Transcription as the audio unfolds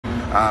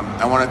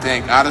I want to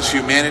thank Artists for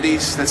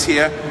Humanities that's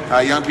here.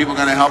 Young people are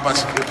going to help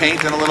us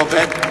paint in a little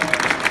bit.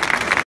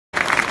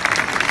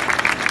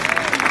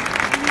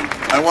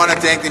 I want to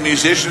thank the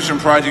musicians from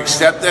Project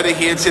STEP that are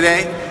here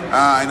today.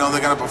 I know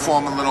they're going to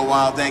perform in a little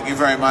while. Thank you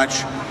very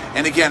much.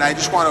 And again, I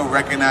just want to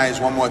recognize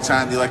one more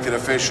time the elected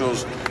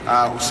officials.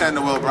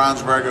 Senator Will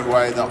Brownsberger, who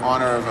I had the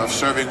honor of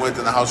serving with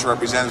in the House of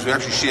Representatives. We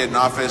actually shared an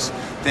office.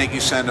 Thank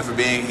you, Senator, for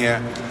being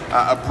here.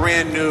 A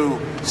brand new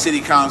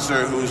city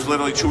councilor who's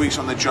literally 2 weeks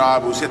on the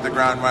job, who's hit the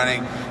ground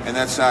running, and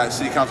that's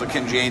City Councilor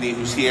Kim Janey,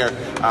 who's here.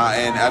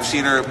 And I've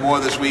seen her more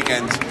this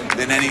weekend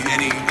than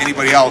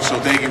anybody else, so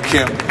thank you,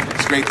 Kim.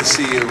 It's great to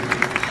see you.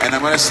 And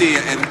I'm going to see,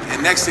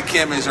 and next to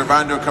Kim is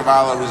Armando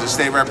Cavallo, who's a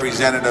state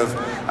representative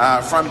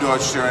from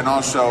Dorchester, and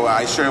also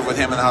I serve with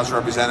him in the House of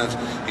Representatives.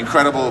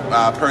 Incredible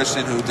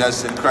person who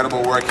does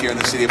incredible work here in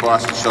the city of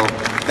Boston. So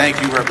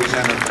thank you,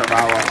 Representative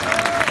Cavallo.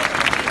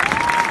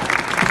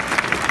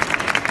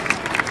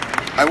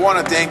 I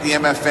want to thank the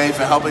MFA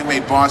for helping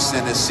make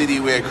Boston a city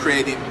where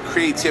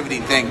creativity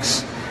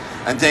thinks.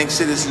 And thank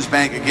Citizens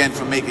Bank again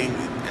for making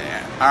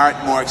art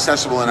more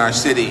accessible in our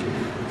city.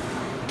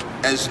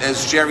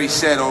 As Jerry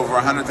said, over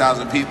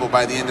 100,000 people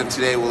by the end of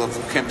today will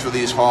have come through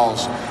these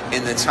halls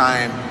in the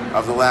time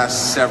of the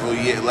last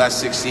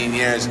 16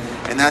 years,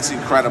 and that's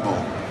incredible.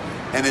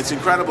 And it's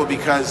incredible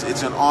because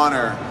it's an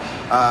honor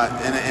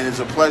and it's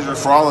a pleasure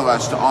for all of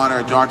us to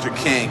honor Dr.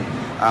 King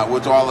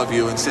with all of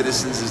you, and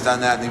Citizens has done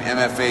that, and the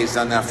MFA has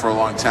done that for a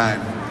long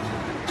time.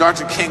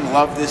 Dr. King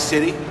loved this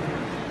city.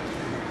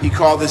 He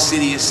called this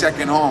city his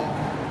second home.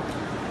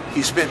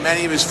 He spent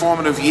many of his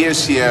formative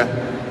years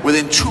here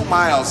within 2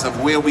 miles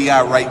of where we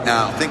are right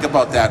now. Think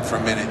about that for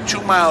a minute.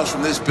 2 miles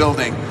from this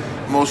building,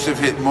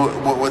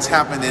 what's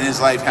happened in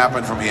his life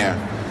happened from here.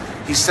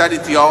 He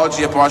studied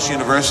theology at Boston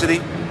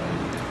University.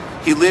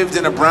 He lived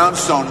in a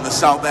brownstone in the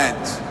South End.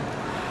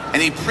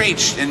 And he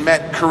preached and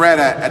met Coretta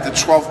at the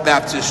 12th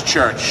Baptist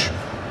Church.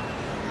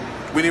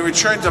 When he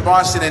returned to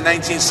Boston in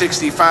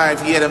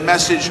 1965, he had a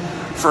message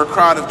for a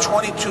crowd of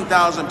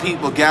 22,000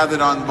 people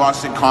gathered on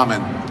Boston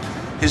Common.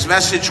 His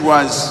message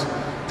was,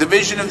 the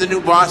vision of the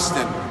new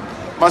Boston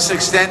must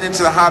extend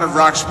into the heart of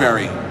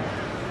Roxbury.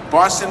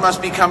 Boston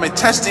must become a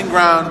testing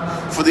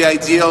ground for the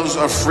ideals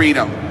of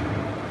freedom.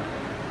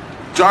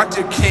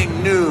 Dr.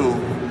 King knew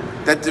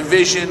that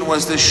division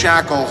was the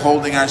shackle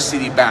holding our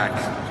city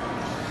back.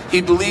 He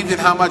believed in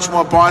how much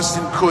more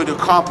Boston could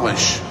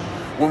accomplish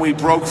when we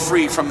broke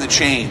free from the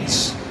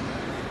chains.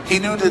 He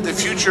knew that the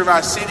future of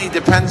our city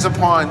depends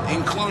upon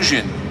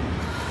inclusion.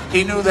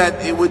 He knew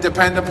that it would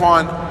depend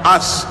upon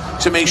us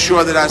to make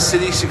sure that our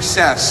city's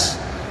success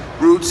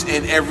roots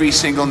in every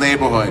single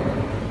neighborhood.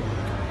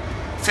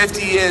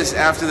 50 years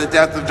after the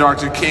death of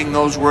Dr. King,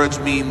 those words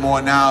mean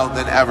more now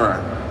than ever.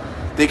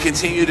 They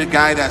continue to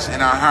guide us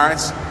in our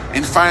hearts,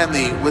 and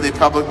finally, with a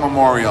public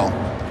memorial.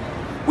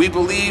 We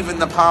believe in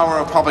the power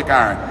of public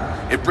art.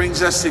 It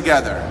brings us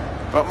together,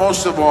 but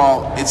most of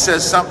all, it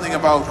says something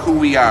about who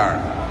we are.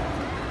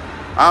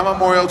 Our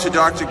memorial to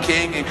Dr.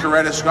 King and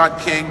Coretta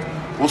Scott King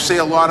will say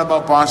a lot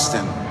about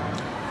Boston.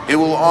 It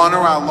will honor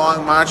our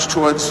long march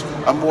towards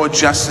a more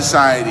just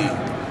society,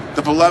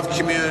 the beloved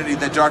community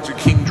that Dr.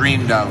 King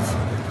dreamed of.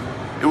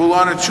 It will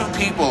honor two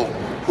people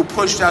who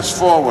pushed us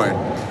forward,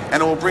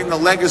 and it will bring the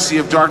legacy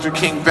of Dr.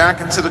 King back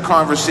into the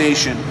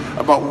conversation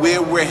about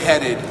where we're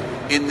headed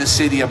in the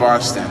city of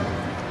Boston.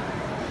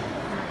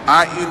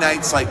 Art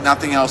unites like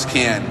nothing else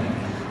can.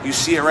 You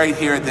see it right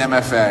here at the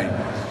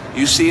MFA.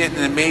 You see it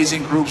in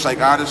amazing groups like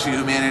Artists for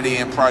Humanity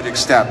and Project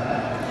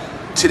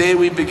STEP. Today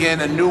we begin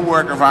a new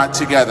work of art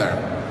together.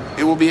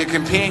 It will be a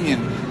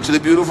companion to the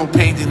beautiful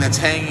painting that's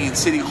hanging in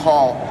City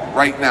Hall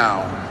right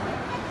now.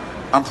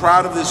 I'm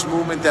proud of this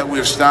movement that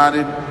we've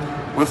started.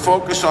 We're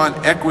focused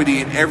on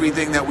equity in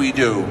everything that we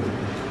do.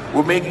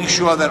 We're making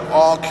sure that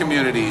all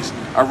communities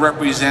are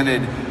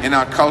represented in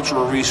our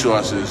cultural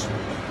resources.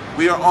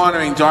 We are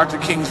honoring Dr.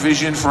 King's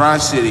vision for our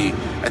city,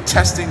 a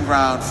testing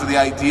ground for the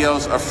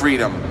ideals of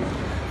freedom.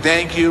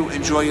 Thank you,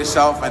 enjoy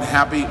yourself, and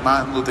happy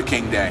Martin Luther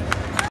King Day.